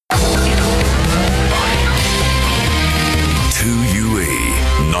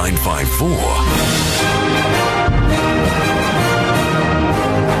154.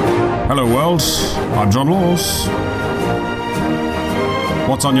 Hello world, I'm John Laws.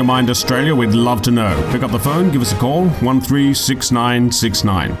 What's on your mind, Australia? We'd love to know. Pick up the phone, give us a call,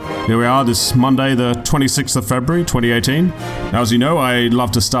 136969. Here we are this Monday, the 26th of February, 2018. Now, as you know, I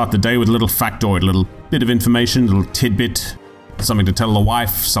love to start the day with a little factoid, a little bit of information, a little tidbit, something to tell the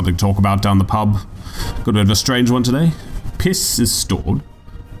wife, something to talk about down the pub. Got a bit of a strange one today. Piss is stored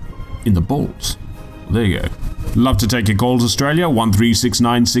in the balls. There you go. Love to take your calls, Australia,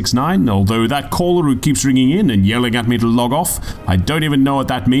 136969. Although that caller who keeps ringing in and yelling at me to log off, I don't even know what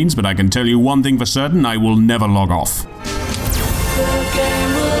that means, but I can tell you one thing for certain, I will never log off. The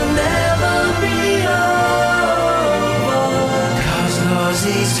game will never be over, 'cause Laws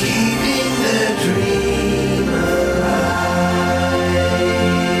is keeping the dream alive.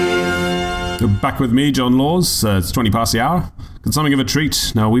 You're back with me, John Laws. It's 20 past the hour. Got something of a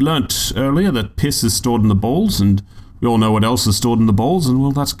treat. Now, we learnt earlier that piss is stored in the balls, and we all know what else is stored in the balls, and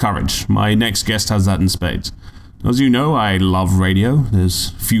well, that's courage. My next guest has that in spades. As you know, I love radio.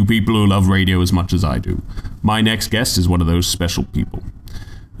 There's few people who love radio as much as I do. My next guest is one of those special people.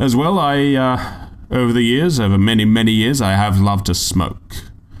 As well, over the years, over many, many years, I have loved to smoke.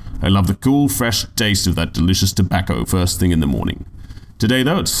 I love the cool, fresh taste of that delicious tobacco first thing in the morning. Today,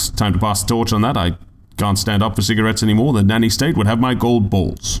 though, it's time to pass the torch on that. I can't stand up for cigarettes anymore. The nanny state would have my gold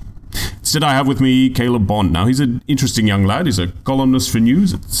balls. Instead, I have with me Caleb Bond. Now, he's an interesting young lad. He's a columnist for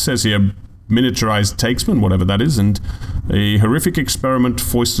news. It says here, miniaturized takesman, whatever that is, and a horrific experiment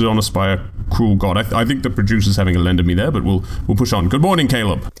foisted on us by a cruel god. I think the producer's having a lend at me there, but we'll push on. Good morning,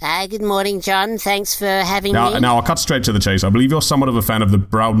 Caleb. Good morning, John. Thanks for having me. Now, I'll cut straight to the chase. I believe you're somewhat of a fan of the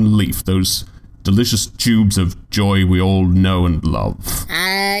Brown Leaf, those delicious tubes of joy we all know and love.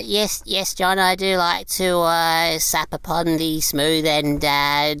 Yes, John, I do like to sap upon the smooth and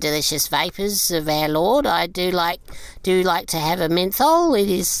delicious vapours of our Lord. I do like to have a menthol. It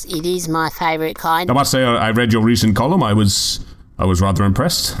is my favourite kind. I must say, I read your recent column. I was rather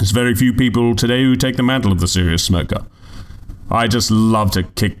impressed. There's very few people today who take the mantle of the serious smoker. I just love to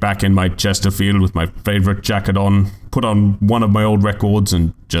kick back in my Chesterfield with my favourite jacket on, put on one of my old records,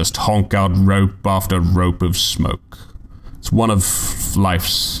 and just honk out rope after rope of smoke. It's one of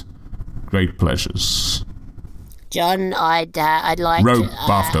life's great pleasures. John, I'd like rope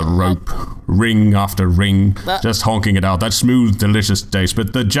after rope, ring after ring, just honking it out. That smooth, delicious taste.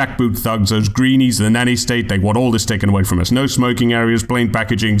 But the jackboot thugs, those greenies, the nanny state, they want all this taken away from us. No smoking areas, plain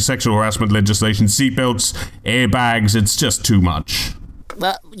packaging, sexual harassment legislation, seatbelts, airbags. It's just too much.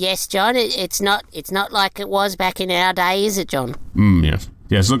 Well, yes, John. It's not like it was back in our day, is it, John?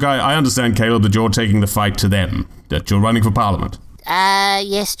 Yes. Look, I understand, Caleb, that you're taking the fight to them. That you're running for Parliament.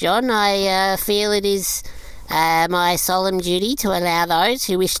 Yes, John. I feel it is my solemn duty to allow those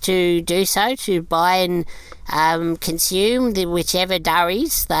who wish to do so to buy and consume whichever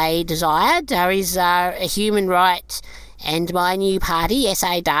durries they desire. Durries are a human right, and my new party,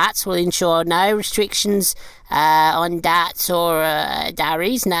 SA Darts, will ensure no restrictions on darts or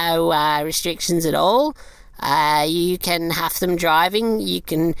durries, no restrictions at all. You can have them driving, you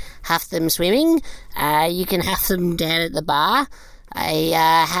can have them swimming, you can have them down at the bar. A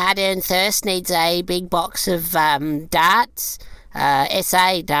hard-earned thirst needs a big box of darts,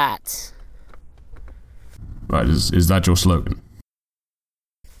 SA Darts. Right, is that your slogan?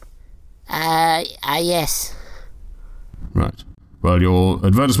 Yes. Right. Well, your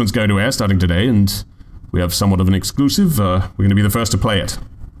advertisement's going to air starting today, and we have somewhat of an exclusive. We're going to be the first to play it.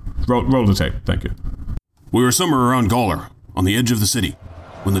 Roll the tape, thank you. We were somewhere around Gawler, on the edge of the city,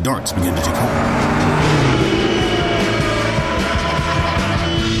 when the darts began to take hold.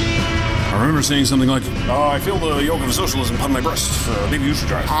 I remember saying something like, I feel the yoke of socialism upon my breast. Maybe you should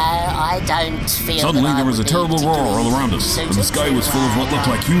try it. I don't feel. Suddenly there was a terrible roar all around us, and the sky was full of what looked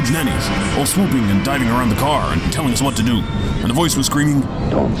like huge nannies, all swooping and diving around the car and telling us what to do. And a voice was screaming,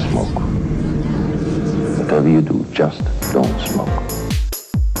 "Don't smoke. Whatever you do, just don't smoke."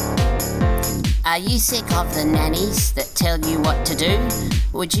 Are you sick of the nannies that tell you what to do?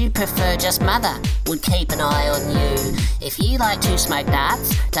 Would you prefer just mother would keep an eye on you? If you like to smoke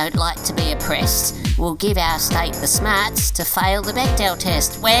darts, don't like to be oppressed, we'll give our state the smarts to fail the Bechdel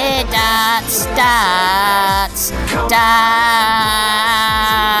test. We're darts, darts,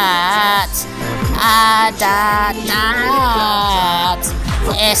 darts, darts,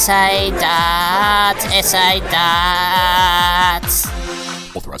 SA Darts, SA Darts.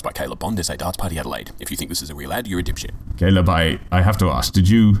 Authorised by Caleb Bond, SA Darts Party Adelaide. If you think this is a real ad, you're a dipshit. Caleb, I have to ask, did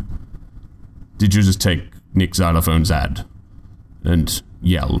you just take Nick Xylophone's ad and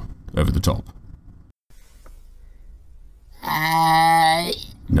yell over the top?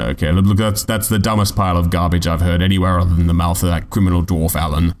 No, Caleb, look, that's the dumbest pile of garbage I've heard anywhere other than the mouth of that criminal dwarf,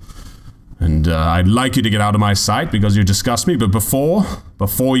 Alan. And I'd like you to get out of my sight because you disgust me, but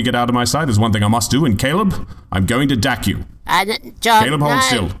before you get out of my sight, there's one thing I must do, and Caleb, I'm going to dack you. John, Caleb, hold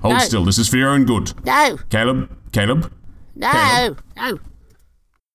still. Hold still. This is for your own good. No. Caleb. No. Caleb. No.